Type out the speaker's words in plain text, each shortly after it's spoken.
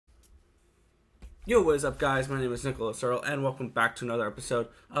Yo, what is up, guys? My name is Nicholas Earl, and welcome back to another episode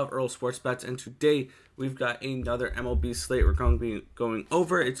of Earl Sports Bets. And today we've got another MLB slate we're going to be going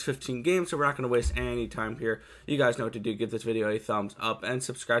over. It's 15 games, so we're not going to waste any time here. You guys know what to do. Give this video a thumbs up and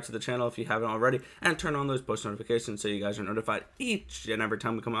subscribe to the channel if you haven't already, and turn on those post notifications so you guys are notified each and every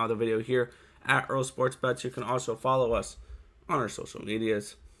time we come out with a video here at Earl Sports Bets. You can also follow us on our social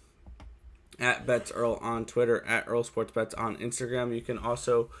medias. At Bets Earl on Twitter, at Earl Sports Bets on Instagram. You can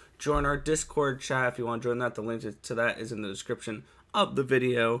also join our Discord chat if you want to join that. The link to that is in the description of the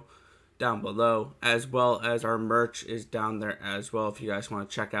video down below, as well as our merch is down there as well. If you guys want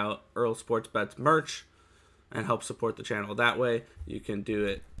to check out Earl Sports Bets merch and help support the channel that way, you can do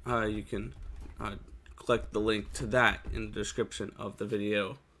it. You can click the link to that in the description of the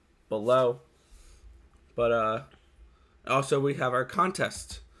video below. But also we have our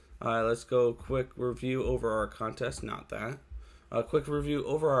contest. Let's go quick review over our contest. Not that. A quick review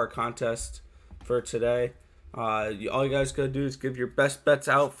over our contest for today. All you guys gotta do is give your best bets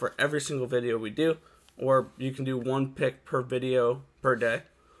out for every single video we do, or you can do one pick per video per day.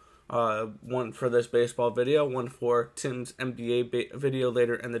 One for this baseball video, one for Tim's NBA video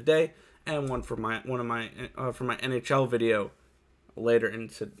later in the day, and one for my NHL video later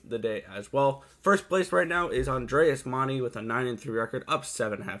into the day as well. First place right now is Andreas Monty with a 9-3 record, up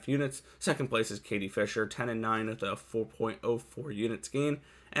 7.5 units. Second place is Katie Fisher, 10-9 with a 4.04 units gain.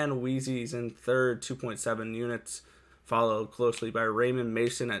 And Wheezy's in third, 2.7 units, followed closely by Raymond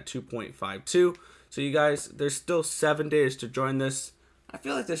Mason at 2.52. So you guys, there's still 7 days to join this. I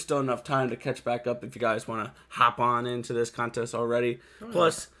feel like there's still enough time to catch back up if you guys want to hop on into this contest already.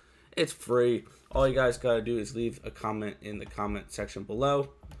 Plus, it's free. All you guys gotta do is leave a comment in the comment section below.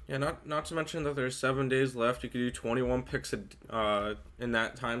 Yeah, not to mention that there's 7 days left. You could do 21 picks in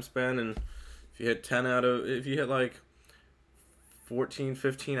that time span, and if you hit like 14,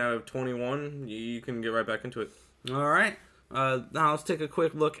 15 out of 21, you can get right back into it. All right. Now let's take a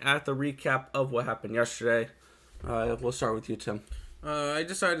quick look at the recap of what happened yesterday. We'll start with you, Tim. I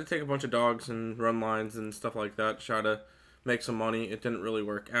decided to take a bunch of dogs and run lines and stuff like that, try to make some money. It didn't really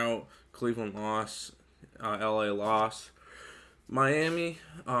work out. Cleveland lost, LA lost. Miami,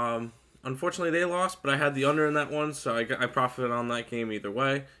 unfortunately they lost, but I had the under in that one, so I profited on that game either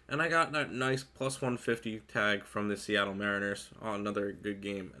way. And I got that nice plus 150 tag from the Seattle Mariners. Another good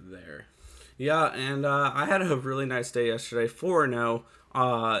game there. Yeah, and I had a really nice day yesterday, 4-0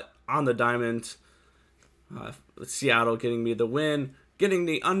 on the diamond. Seattle getting me the win, getting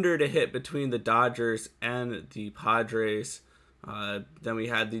the under to hit between the Dodgers and the Padres. Then we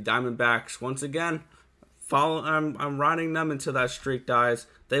had the Diamondbacks once again. I'm riding them until that streak dies.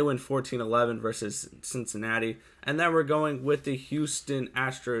 They win 14-11 versus Cincinnati. And then we're going with the Houston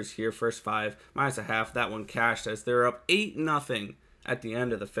Astros here, first 5, -0.5. That one cashed as they're up 8-0 at the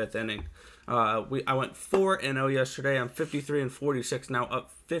end of the 5th inning. I went 4-0 yesterday. I'm 53-46 now,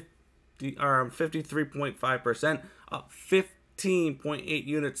 up 53.5%, up 15.8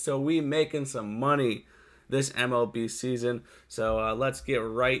 units. So we making some money this MLB season. So let's get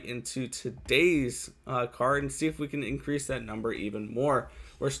right into today's card and see if we can increase that number even more.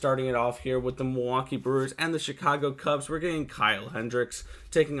 We're starting it off here with the Milwaukee Brewers and the Chicago Cubs. We're getting Kyle Hendricks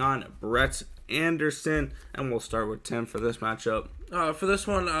taking on Brett Anderson, and we'll start with Tim for this matchup. For this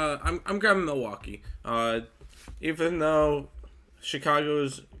one, I'm grabbing Milwaukee. Even though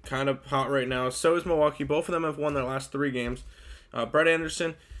Chicago's kind of hot right now, so is Milwaukee. Both of them have won their last 3 games. Brett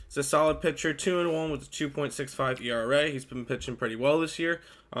Anderson is a solid pitcher, 2-1 with a 2.65 ERA. He's been pitching pretty well this year.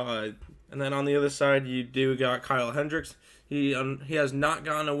 And then on the other side, you do got Kyle Hendricks. He has not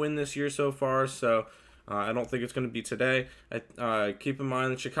gotten a win this year so far, so I don't think it's going to be today. Keep in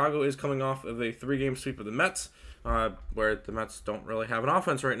mind that Chicago is coming off of a 3-game sweep of the Mets, where the Mets don't really have an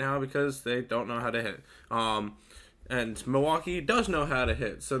offense right now because they don't know how to hit. And Milwaukee does know how to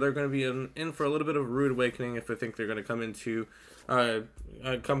hit, so they're going to be in for a little bit of a rude awakening if they think they're going to come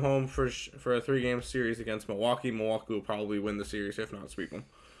home for a 3-game series against Milwaukee. Milwaukee will probably win the series, if not sweep them.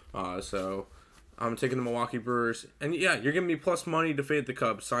 So I'm taking the Milwaukee Brewers. And yeah, you're giving me plus money to fade the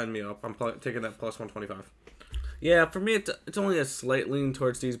Cubs. Sign me up. I'm taking that plus 125. Yeah, for me, it's only a slight lean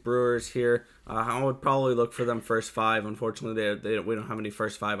towards these Brewers here. I would probably look for them first 5. Unfortunately, we don't have any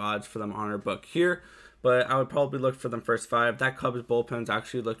first 5 odds for them on our book here. But I would probably look for them first 5. That Cubs bullpen's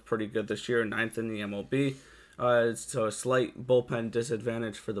actually looked pretty good this year, 9th in the MLB. So a slight bullpen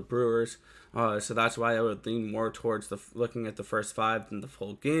disadvantage for the Brewers. So that's why I would lean more towards looking at the first 5 than the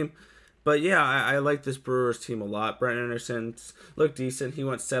full game. But yeah, I like this Brewers team a lot. Brett Anderson's looked decent. He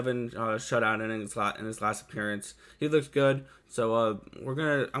went 7 shutout innings in his last appearance. He looks good. So I'm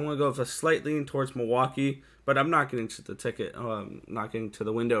gonna go with a slight lean towards Milwaukee. But I'm not getting to the ticket, not getting to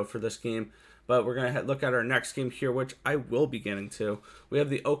the window for this game. But we're going to look at our next game here, which I will be getting to. We have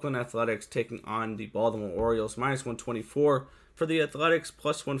the Oakland Athletics taking on the Baltimore Orioles, minus 124 for the Athletics,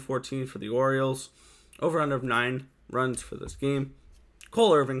 plus 114 for the Orioles. Over under of 9 runs for this game.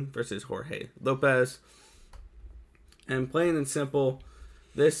 Cole Irvin versus Jorge Lopez. And plain and simple,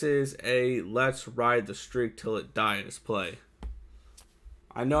 this is a let's ride the streak till it dies play.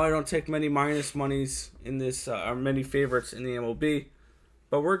 I know I don't take many minus monies in this, or many favorites in the MLB,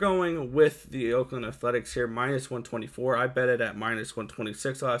 but we're going with the Oakland Athletics here, minus 124. I bet it at minus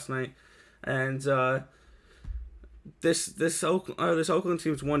 126 last night. And this Oakland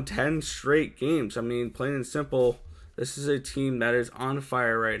team's won 10 straight games. I mean, plain and simple, this is a team that is on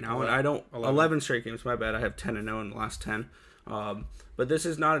fire right now. 11 straight games, my bad. I have 10-0 in the last 10. But this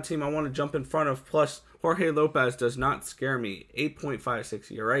is not a team I want to jump in front of. Plus, Jorge Lopez does not scare me. 8.56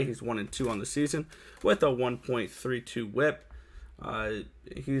 ERA. He's 1-2 on the season with a 1.32 WHIP.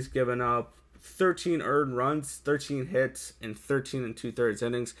 He's given up 13 earned runs, 13 hits, and 13 2/3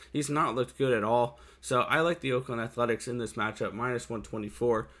 innings. He's not looked good at all. So I like the Oakland Athletics in this matchup, minus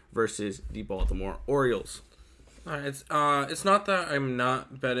 124 versus the Baltimore Orioles. It's not that I'm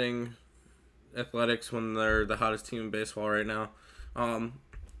not betting Athletics when they're the hottest team in baseball right now.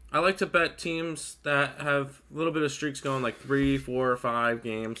 I like to bet teams that have a little bit of streaks going, like 3, 4, 5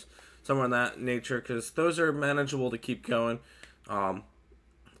 games, somewhere in that nature, because those are manageable to keep going.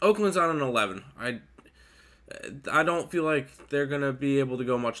 Oakland's on an 11. I don't feel like they're going to be able to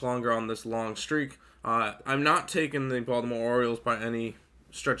go much longer on this long streak. I'm not taking the Baltimore Orioles by any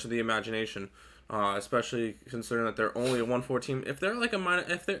stretch of the imagination, especially considering that they're only a 114. If they're like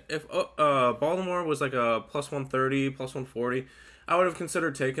if Baltimore was like a plus 130, plus 140, I would have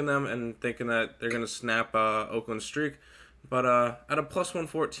considered taking them and thinking that they're going to snap Oakland's streak. But at a plus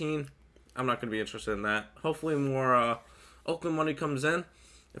 114, I'm not going to be interested in that. Hopefully more Oakland money comes in.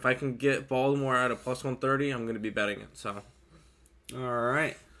 If I can get Baltimore at a plus 130, I'm going to be betting it. So, all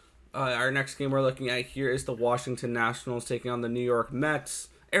right. Our next game we're looking at here is the Washington Nationals taking on the New York Mets.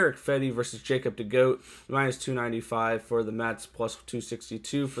 Eric Fetty versus Jacob DeGoat, minus 295 for the Mets, plus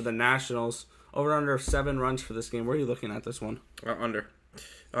 262 for the Nationals. Over under 7 runs for this game. Where are you looking at this one? Under.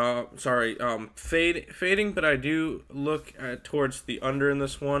 Fading, but I do look towards the under in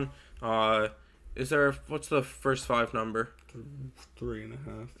this one. What's the first 5 number?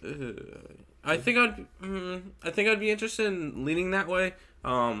 3.5. I think I'd be interested in leaning that way.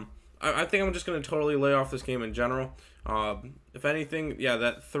 I think I'm just going to totally lay off this game in general. If anything,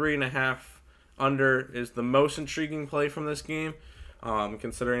 that 3.5 under is the most intriguing play from this game,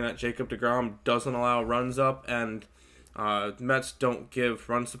 considering that Jacob deGrom doesn't allow runs up and Mets don't give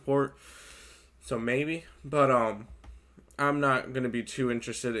run support. So maybe, but I'm not going to be too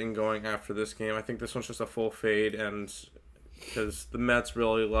interested in going after this game. I think this one's just a full fade, and because the Mets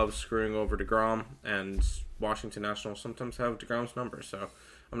really love screwing over deGrom, and Washington Nationals sometimes have deGrom's number, so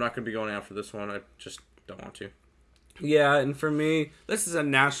I'm not going to be going after this one. I just don't want to. Yeah, and for me, this is a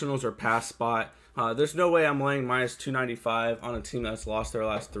Nationals or pass spot. There's no way I'm laying minus 295 on a team that's lost their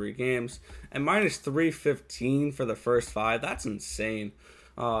last 3 games. And minus 315 for the first 5, that's insane.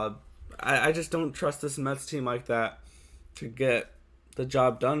 I just don't trust this Mets team like that to get the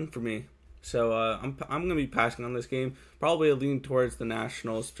job done for me. So I'm going to be passing on this game. Probably a lean towards the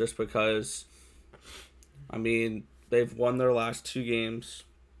Nationals just because, I mean, they've won their last 2 games.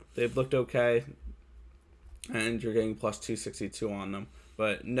 They've looked okay. And you're getting plus 262 on them.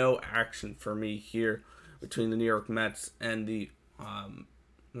 But no action for me here between the New York Mets and the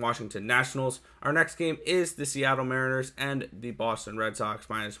Washington Nationals. Our next game is the Seattle Mariners and the Boston Red Sox,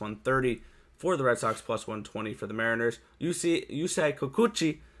 minus 130 for the Red Sox, plus 120 for the Mariners. Yusei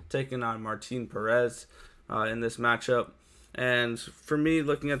Kikuchi taking on Martin Perez in this matchup. And for me,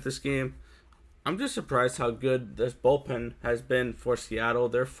 looking at this game, I'm just surprised how good this bullpen has been for Seattle.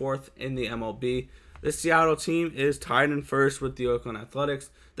 They're 4th in the MLB. This Seattle team is tied in first with the Oakland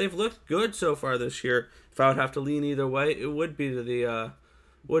Athletics. They've looked good so far this year. If I would have to lean either way, it would be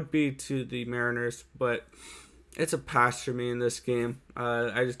to the Mariners, but it's a pass for me in this game.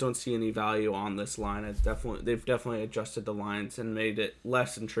 I just don't see any value on this line. They've definitely adjusted the lines and made it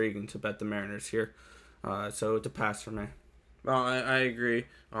less intriguing to bet the Mariners here. So it's a pass for me. Well, I agree.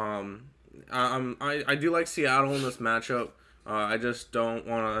 I do like Seattle in this matchup. I just don't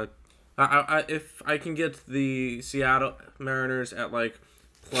want to. If I can get the Seattle Mariners at like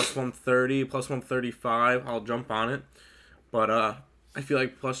plus 130, plus 135, I'll jump on it. But I feel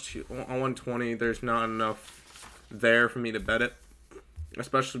like plus 120, there's not enough there for me to bet it.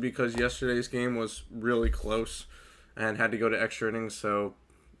 Especially because yesterday's game was really close and had to go to extra innings. So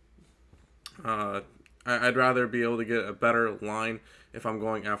I'd rather be able to get a better line if I'm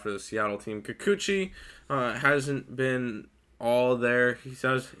going after the Seattle team. Kikuchi hasn't been all there. He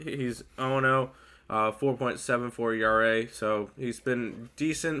says he's 0-0, 4.74 ERA, so he's been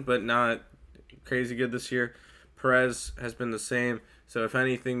decent but not crazy good this year. Perez has been the same, so if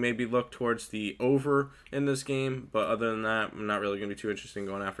anything, maybe look towards the over in this game, but other than that, I'm not really going to be too interested in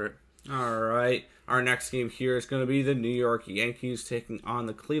going after it. All right. Our next game here is going to be the New York Yankees taking on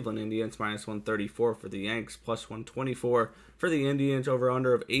the Cleveland Indians. -134 for the Yanks, +124 for the Indians. Over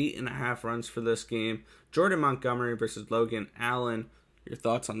under of 8.5 runs for this game. Jordan Montgomery versus Logan Allen. Your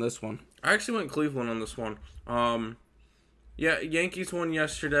thoughts on this one? I actually went Cleveland on this one. Yeah, Yankees won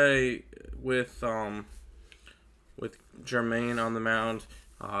yesterday with Jermaine on the mound.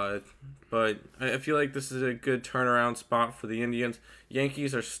 But I feel like this is a good turnaround spot for the Indians.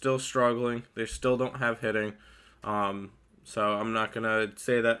 Yankees are still struggling. They still don't have hitting. So I'm not going to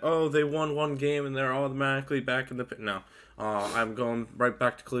say that, oh, they won one game and they're automatically back in the pit. No. I'm going right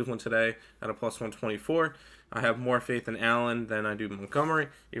back to Cleveland today at a +124. I have more faith in Allen than I do Montgomery,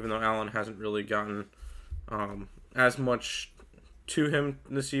 even though Allen hasn't really gotten as much to him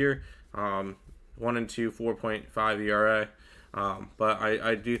this year. 1-2, 4.5 ERA. But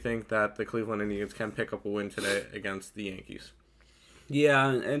I do think that the Cleveland Indians can pick up a win today against the Yankees. Yeah,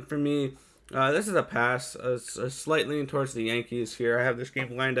 and for me, this is a pass, a slight lean towards the Yankees here. I have this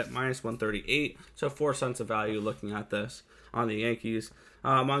game lined at -138, so 4 cents of value looking at this on the Yankees.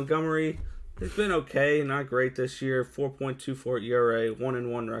 Montgomery has been okay, not great this year. 4.24 ERA,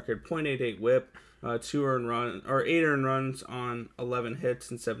 1-1 record, .88 WHIP, 8 earned runs on 11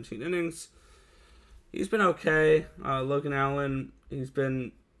 hits in 17 innings. He's been okay. Logan Allen, he's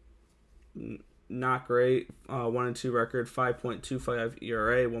been not great. 1-2 record, 5.25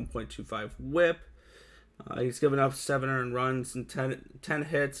 ERA, 1.25 WHIP. He's given up 7 earned runs and 10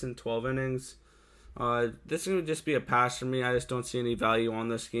 hits in 12 innings. This would just be a pass for me. I just don't see any value on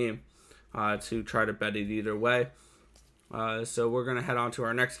this game to try to bet it either way. So we're going to head on to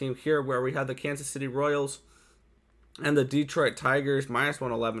our next game here where we have the Kansas City Royals and the Detroit Tigers.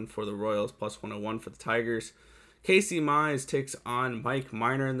 -111 for the Royals, +101 for the Tigers. Casey Mize takes on Mike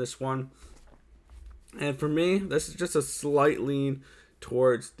Minor in this one. And for me, this is just a slight lean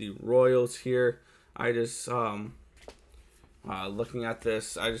towards the Royals here. I just, looking at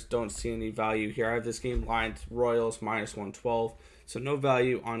this, I just don't see any value here. I have this game lined Royals -112. So no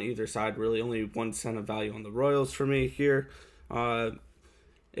value on either side, really. Only 1 cent of value on the Royals for me here.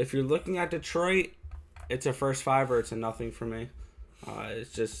 If you're looking at Detroit, it's a first 5 or it's a nothing for me.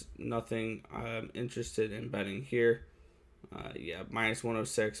 It's just nothing I'm interested in betting here. Yeah,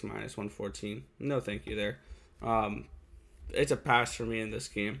 -106, -114. No thank you there. It's a pass for me in this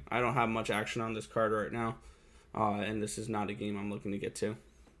game. I don't have much action on this card right now. And this is not a game I'm looking to get to.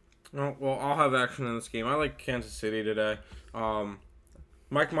 Well, I'll have action in this game. I like Kansas City today.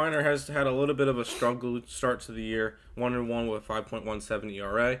 Mike Minor has had a little bit of a struggle start to the year. 1-1 with 5.17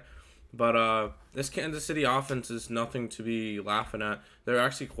 ERA. But this Kansas City offense is nothing to be laughing at. They're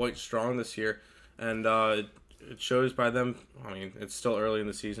actually quite strong this year. And it shows by them. I mean, it's still early in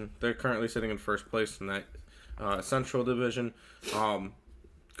the season. They're currently sitting in first place in that Central Division.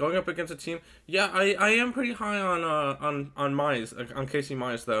 Going up against a team, yeah, I am pretty high on Mize, on Casey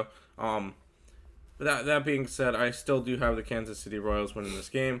Mize though. That being said, I still do have the Kansas City Royals winning this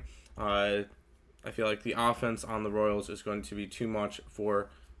game. I feel like the offense on the Royals is going to be too much for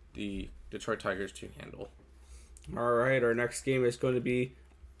the Detroit Tigers to handle. All right, our next game is going to be,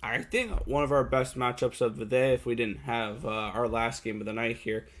 I think, one of our best matchups of the day if we didn't have our last game of the night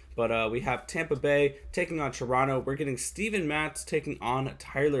here. But we have Tampa Bay taking on Toronto. We're getting Steven Matz taking on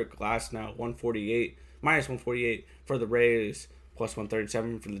Tyler Glasnow, -148 for the Rays,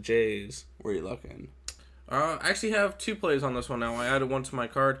 +137 for the Jays. Where are you looking? I actually have 2 plays on this one now. I added one to my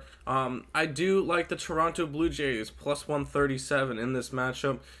card. I do like the Toronto Blue Jays, +137 in this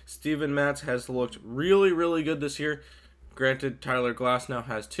matchup. Steven Matz has looked really, really good this year. Granted, Tyler Glasnow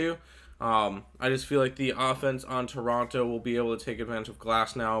has 2. I just feel like the offense on Toronto will be able to take advantage of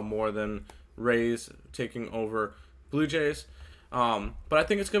Glasnow more than Rays taking over Blue Jays. But I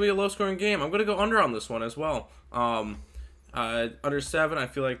think it's going to be a low-scoring game. I'm going to go under on this one as well. Under 7, I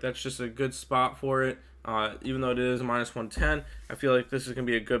feel like that's just a good spot for it. Even though it is -110, I feel like this is going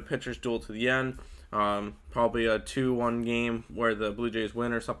to be a good pitcher's duel to the end. Probably a 2-1 game where the Blue Jays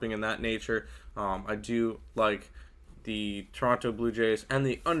win or something in that nature. I do like the Toronto Blue Jays and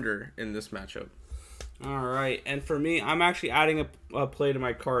the under in this matchup. All right, and for me, I'm actually adding a play to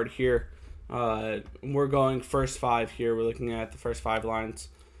my card here. We're going first 5 here. We're looking at the first 5 lines,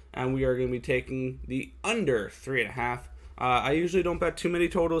 and we are going to be taking the under 3.5. I usually don't bet too many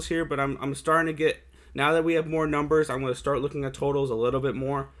totals here, but I'm starting to get Now that we have more numbers, I'm going to start looking at totals a little bit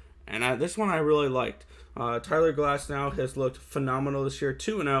more. And this one I really liked. Tyler Glasnow has looked phenomenal this year.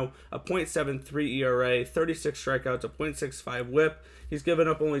 2-0, a .73 ERA, 36 strikeouts, a .65 WHIP. He's given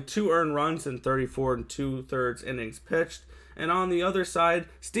up only 2 earned runs in 34 2/3 innings pitched. And on the other side,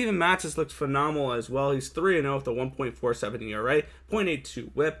 Steven Matz has looked phenomenal as well. He's 3-0 with a 1.47 ERA,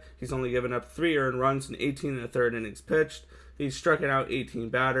 .82 WHIP. He's only given up 3 earned runs in 18 1/3 innings pitched. He's struck out 18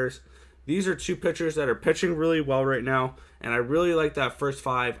 batters. These are 2 pitchers that are pitching really well right now, and I really like that first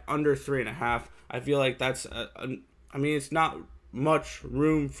 5 under 3.5. I feel like that's, it's not much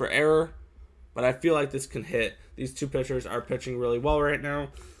room for error, but I feel like this can hit. These 2 pitchers are pitching really well right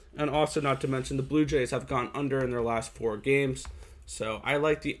now, and also not to mention the Blue Jays have gone under in their last 4 games, so I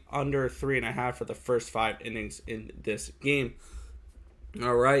like the under 3.5 for the first 5 innings in this game.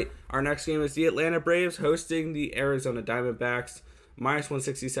 All right, our next game is the Atlanta Braves hosting the Arizona Diamondbacks.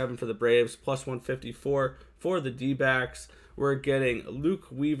 -167 for the Braves, +154 for the D-backs. We're getting Luke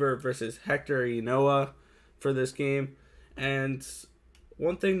Weaver versus Hector Ynoa for this game. And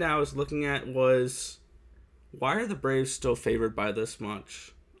one thing that I was looking at was, why are the Braves still favored by this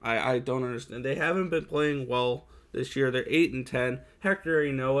much? I don't understand. They haven't been playing well this year. They're 8-10. Hector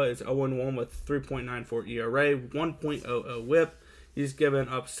Ynoa is 0-1 with 3.94 ERA, 1.00 WHIP. He's given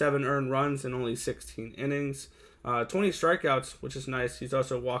up 7 earned runs in only 16 innings. 20 strikeouts, which is nice. He's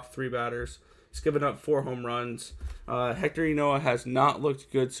also walked 3 batters. He's given up 4 home runs. Hector Ynoa has not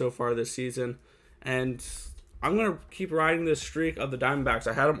looked good so far this season. And I'm going to keep riding this streak of the Diamondbacks.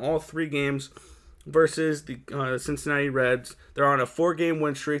 I had them all 3 games versus the Cincinnati Reds. They're on a 4-game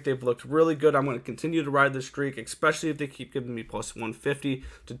win streak. They've looked really good. I'm going to continue to ride this streak, especially if they keep giving me +150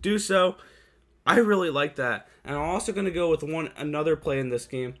 to do so. I really like that. And I'm also going to go with another play in this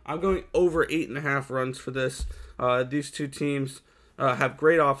game. I'm going over 8.5 runs for this. These 2 teams have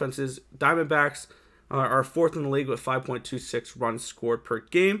great offenses. Diamondbacks are 4th in the league with 5.26 runs scored per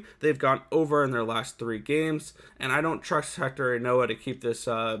game. They've gone over in their last 3 games. And I don't trust Hector Ynoa to keep this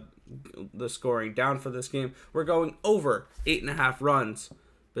the scoring down for this game. We're going over 8.5 runs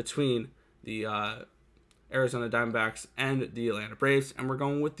between the Arizona Diamondbacks and the Atlanta Braves, and we're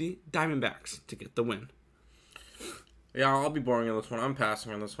going with the Diamondbacks to get the win. Yeah, I'll be boring in this one. I'm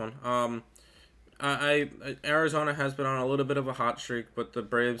passing on this one. Arizona has been on a little bit of a hot streak, but the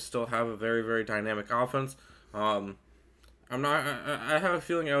Braves still have a very, very dynamic offense. I have a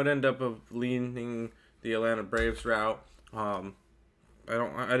feeling I would end up leaning the Atlanta Braves route. I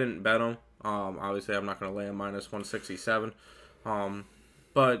didn't bet them. Obviously, I'm not going to lay a -167.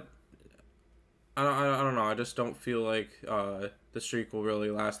 But I don't know. I just don't feel like the streak will really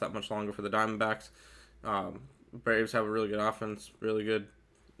last that much longer for the Diamondbacks. Braves have a really good offense, really good.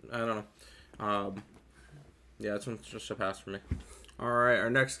 I don't know. Yeah, this one's just a pass for me. All right, our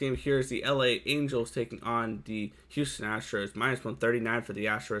next game here is the LA Angels taking on the Houston Astros. -139 for the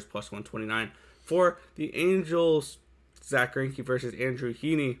Astros, +129 for the Angels. Zach Greinke versus Andrew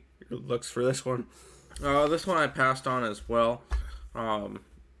Heaney. Your looks for this one. This one I passed on as well.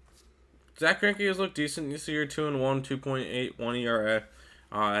 Zach Greinke has looked decent this year, 2-1, 2.81 ERA.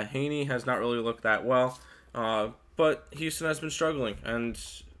 Heaney has not really looked that well, but Houston has been struggling, and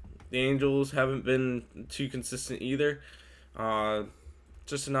the Angels haven't been too consistent either.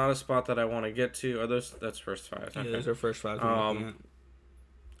 Just not a spot that I want to get to. That's first 5. Yeah, those are first 5.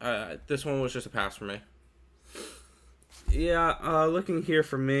 This one was just a pass for me. Yeah, looking here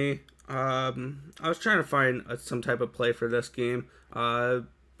for me, I was trying to find some type of play for this game. I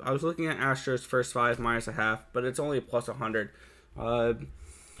was looking at Astros first 5 -0.5, but it's only a +100.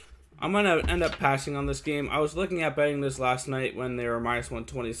 I'm going to end up passing on this game. I was looking at betting this last night when they were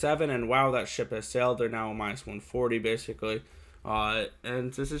 -127, and wow, that ship has sailed. They're now -140, basically.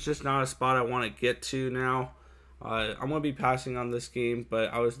 And this is just not a spot I want to get to now. I'm going to be passing on this game,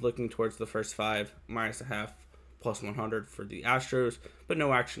 but I was looking towards the first 5, -0.5, +100 for the Astros, but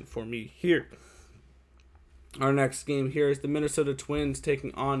no action for me here. Our next game here is the Minnesota Twins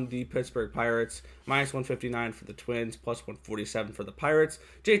taking on the Pittsburgh Pirates. -159 for the Twins, +147 for the Pirates.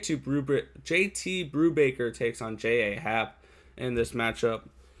 JT Brubaker takes on J.A. Happ in this matchup.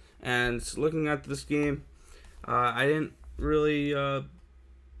 And looking at this game, I didn't really I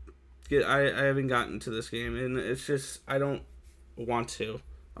haven't gotten to this game, and it's just I don't want to.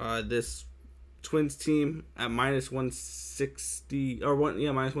 This Twins team at -160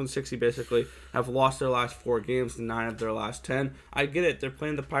 -160 basically have lost their last 4 games and 9 of their last 10. I get it, they're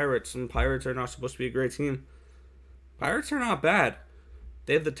playing the Pirates, and Pirates are not supposed to be a great team. Pirates are not bad.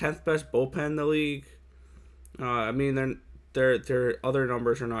 They have the 10th best bullpen in the league. Their other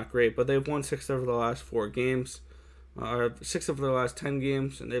numbers are not great, but they've won 6 over the last 4 games. 6 of their last 10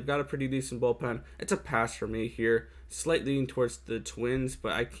 games, and they've got a pretty decent bullpen. It's a pass for me here. Slightly leaning towards the Twins,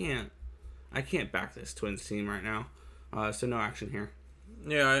 but I can't back this Twins team right now. So no action here.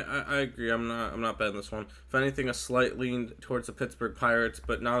 Yeah, I agree. I'm not betting this one. If anything, a slight lean towards the Pittsburgh Pirates,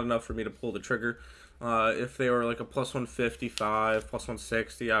 but not enough for me to pull the trigger. If they were like a plus 155, plus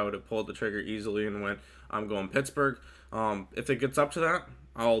 160, I would have pulled the trigger easily and went, I'm going Pittsburgh. If it gets up to that,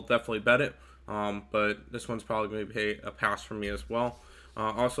 I'll definitely bet it. But this one's probably going to be a pass for me as well.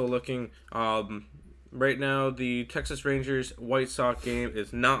 Also looking, right now, the Texas Rangers White Sox game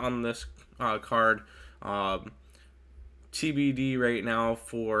is not on this card. TBD right now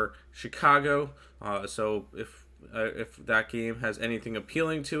for Chicago. So if that game has anything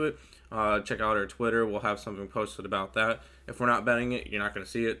appealing to it, check out our Twitter. We'll have something posted about that. If we're not betting it, you're not going to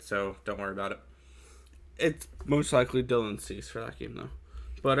see it, so don't worry about it. It's most likely Dylan Cease for that game, though.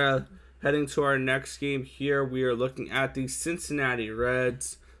 But heading to our next game here, we are looking at the Cincinnati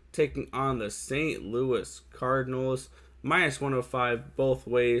Reds taking on the St. Louis Cardinals. Minus 105 both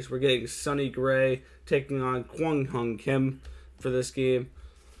ways. We're getting Sonny Gray taking on Kwang Hyun Kim for this game.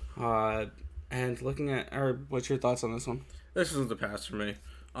 And looking at what's your thoughts on this one? This is the pass for me.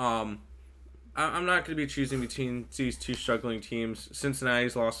 I'm not going to be choosing between these two struggling teams.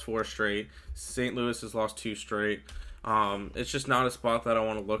 Cincinnati's lost 4 straight. St. Louis has lost 2 straight. It's just not a spot that I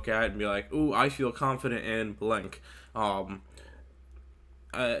want to look at and be like, ooh, I feel confident in blank. Sonny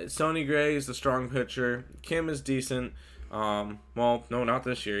Gray is the strong pitcher. Kim is decent. Well, no, not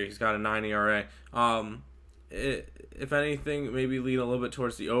this year. He's got a 9 ERA. If anything, maybe lean a little bit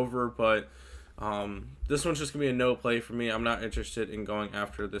towards the over, but this one's just gonna be a no play for me. I'm not interested in going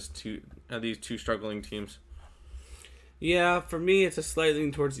after these two struggling teams. Yeah, for me, it's a slight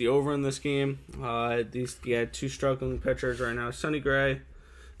lean towards the over in this game. These two struggling pitchers right now. Sonny Gray,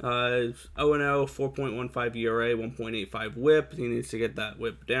 0-0, 4.15 ERA, 1.85 WHIP. He needs to get that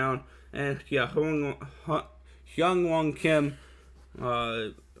WHIP down. And yeah, Kwang Hyun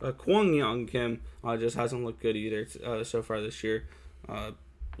Kim just hasn't looked good either so far this year.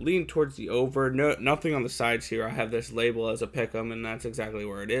 Lean towards the over. Nothing on the sides here. I have this label as a pick'em, and that's exactly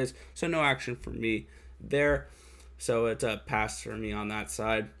where it is. So no action for me there. So it's a pass for me on that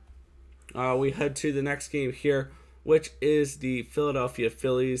side. We head to the next game here, which is the Philadelphia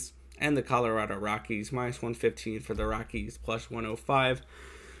Phillies and the Colorado Rockies. Minus 115 for the Rockies, plus 105.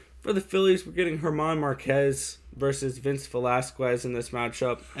 For the Phillies, we're getting German Marquez versus Vince Velasquez in this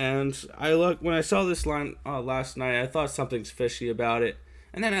matchup. And when I saw this line last night, I thought something's fishy about it.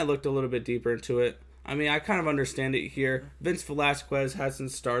 And then I looked a little bit deeper into it. I mean, I kind of understand it here. Vince Velasquez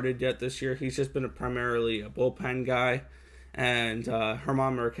hasn't started yet this year. He's just been primarily a bullpen guy. And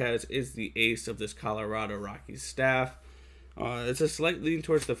German Marquez is the ace of this Colorado Rockies staff. It's a slight lean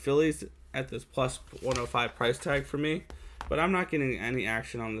towards the Phillies at this plus 105 price tag for me. But I'm not getting any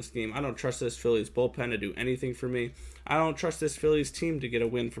action on this game. I don't trust this Phillies bullpen to do anything for me. I don't trust this Phillies team to get a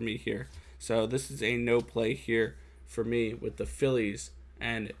win for me here. So this is a no play here for me with the Phillies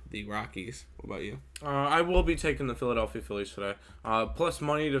and the Rockies. What about you? I will be taking the Philadelphia Phillies today. Plus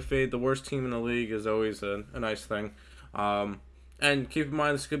money to fade the worst team in the league is always a nice thing. And keep in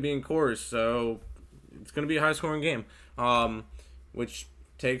mind this could be in Coors, so it's going to be a high-scoring game, which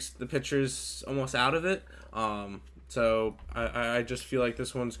takes the pitchers almost out of it. So I just feel like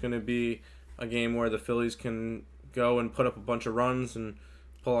this one's going to be a game where the Phillies can go and put up a bunch of runs and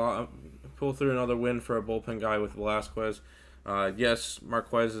pull through another win for a bullpen guy with Velasquez. Yes,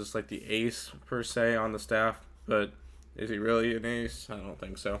 Marquez is like the ace per se on the staff, but is he really an ace? I don't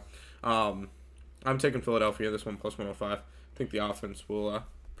think so. I'm taking Philadelphia this one plus 105. I think the offense will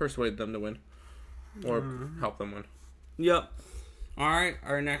persuade them to win or help them win. Yep. All right,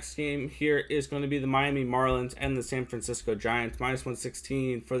 our next game here is going to be the Miami Marlins and the San Francisco Giants. Minus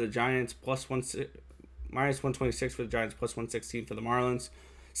 116 for the Giants, minus 126 for the Giants, plus 116 for the Marlins.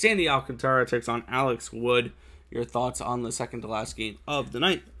 Sandy Alcantara takes on Alex Wood. Your thoughts on the second to last game of the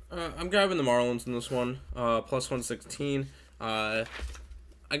night? I'm grabbing the Marlins in this one, plus 116. I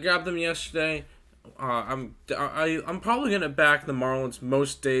grabbed them yesterday. I'm probably gonna back the Marlins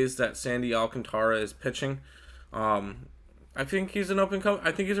most days that Sandy Alcantara is pitching. I think he's an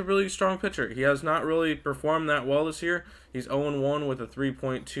I think he's a really strong pitcher. He has not really performed that well this year. He's 0-1 with a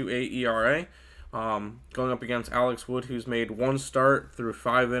 3.28 ERA. Going up against Alex Wood, who's made 1 start through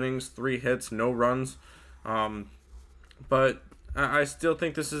 5 innings, 3 hits, no runs. But I still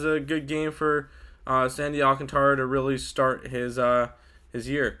think this is a good game for Sandy Alcantara to really start his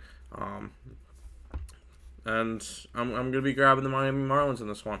year. And I'm going to be grabbing the Miami Marlins in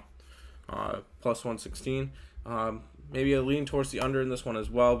this one. Plus 116. Maybe a lean towards the under in this one as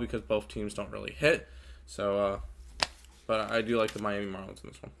well because both teams don't really hit. So but I do like the Miami Marlins in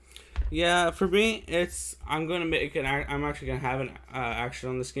this one. Yeah, for me, I'm gonna make an. I'm actually gonna have an action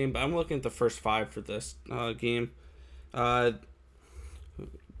on this game, but I'm looking at the first 5 for this game. Plain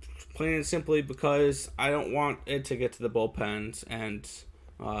and simply because I don't want it to get to the bullpens, and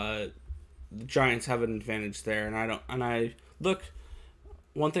the Giants have an advantage there, and I don't. And I look.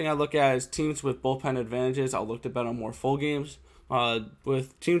 One thing I look at is teams with bullpen advantages. I'll look to bet on more full games.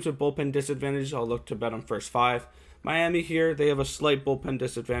 With teams with bullpen disadvantages, I'll look to bet on first 5. Miami here, they have a slight bullpen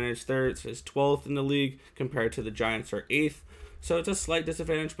disadvantage. Theirs is 12th in the league compared to the Giants are 8th. So it's a slight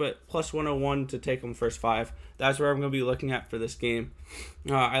disadvantage, but plus 101 to take them first 5. That's where I'm going to be looking at for this game.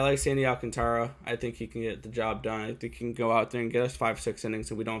 I like Sandy Alcantara. I think he can get the job done. I think he can go out there and get us 5-6 innings,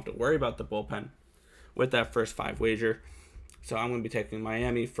 and we don't have to worry about the bullpen with that first 5 wager. So I'm going to be taking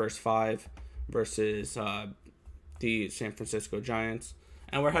Miami first 5 versus the San Francisco Giants.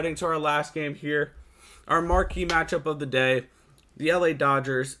 And we're heading to our last game here. Our marquee matchup of the day, the LA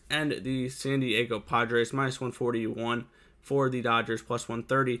Dodgers and the San Diego Padres, minus 141 for the Dodgers, plus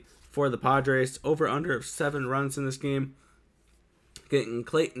 130 for the Padres. Over under of 7 runs in this game. Getting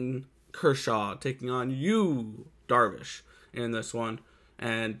Clayton Kershaw taking on Yu Darvish in this one.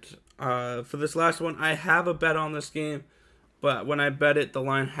 And for this last one, I have a bet on this game, but when I bet it, the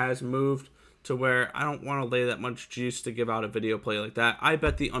line has moved to where I don't want to lay that much juice to give out a video play like that. I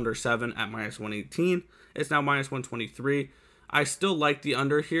bet the under 7 at minus 118. It's now minus 123. I still like the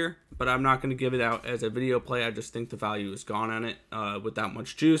under here, but I'm not going to give it out as a video play. I just think the value is gone on it with that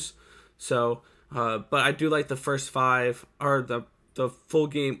much juice. So, but I do like the first 5, or the full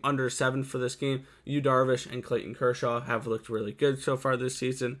game under 7 for this game. Yu Darvish and Clayton Kershaw have looked really good so far this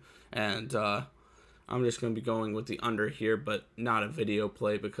season, and I'm just going to be going with the under here, but not a video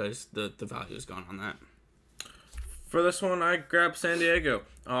play because the value is gone on that. For this one, I grabbed San Diego.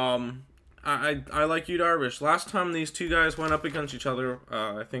 I like Yu Darvish. Last time these two guys went up against each other,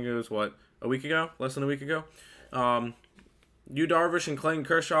 I think it was, a week ago? Less than a week ago? Yu Darvish and Clayton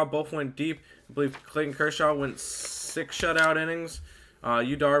Kershaw both went deep. I believe Clayton Kershaw went 6 shutout innings.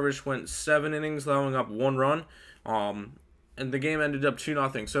 Yu Darvish went 7 innings, allowing up 1 run. And the game ended up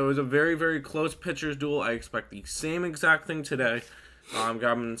 2-0. So it was a very, very close pitchers duel. I expect the same exact thing today. I'm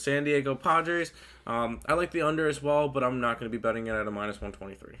grabbing San Diego Padres. I like the under as well, but I'm not going to be betting it at a minus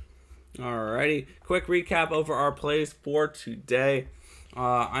 123. Alrighty. Quick recap over our plays for today.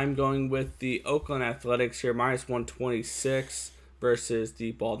 I'm going with the Oakland Athletics here, minus 126 versus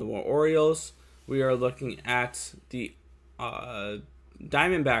the Baltimore Orioles. We are looking at the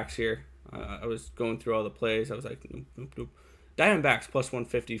Diamondbacks here. I was going through all the plays. I was like, nope. Diamondbacks plus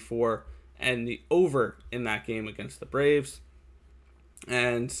 154, and the over in that game against the Braves.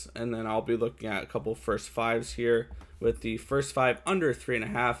 And then I'll be looking at a couple first 5s here with the first 5 under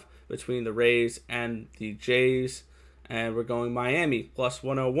 3.5 between the Rays and the Jays. And we're going Miami plus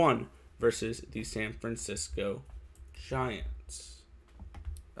 101 versus the San Francisco Giants.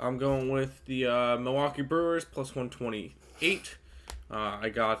 I'm going with the Milwaukee Brewers plus 128. I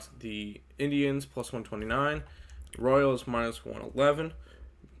got the Indians plus 129. Royals minus 111.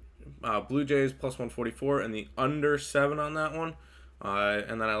 Blue Jays plus 144 and the under 7 on that one.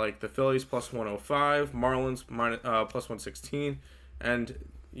 And then I like the Phillies plus 105. Marlins plus 116. And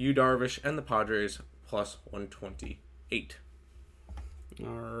Yu Darvish and the Padres plus 128.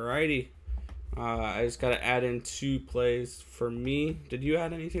 Alrighty. I just got to add in 2 plays for me. Did you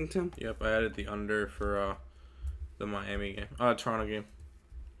add anything, Tim? Yep, I added the under for the Miami game. Toronto game.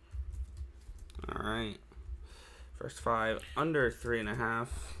 Alright. First 5 under 3.5.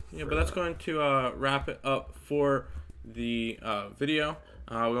 Yeah, but that's going to wrap it up for the video.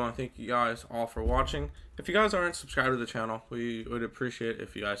 We want to thank you guys all for watching. If you guys aren't subscribed to the channel, we would appreciate it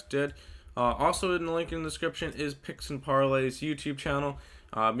if you guys did. Also in the link in the description is Picks and Parleys YouTube channel.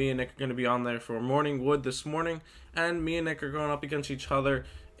 Me and Nick are going to be on there for Morning Wood this morning, and me and Nick are going up against each other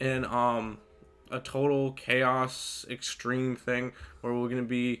in a total chaos extreme thing where we're going to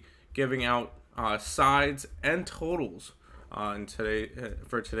be giving out sides and totals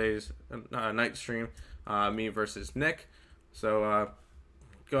for today's night stream, me versus Nick. So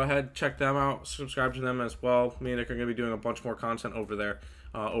go ahead, check them out, subscribe to them as well. Me and Nick are going to be doing a bunch more content over there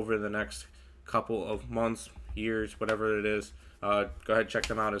over the next couple of months, years, whatever it is. Go ahead, check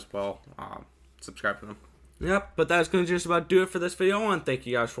them out as well. Subscribe to them. Yep, but that's going to just about do it for this video. I want to thank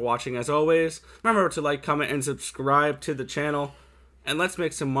you guys for watching as always. Remember to like, comment, and subscribe to the channel. And let's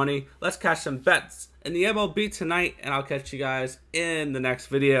make some money. Let's cash some bets in the MLB tonight. And I'll catch you guys in the next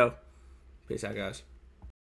video. Peace out, guys.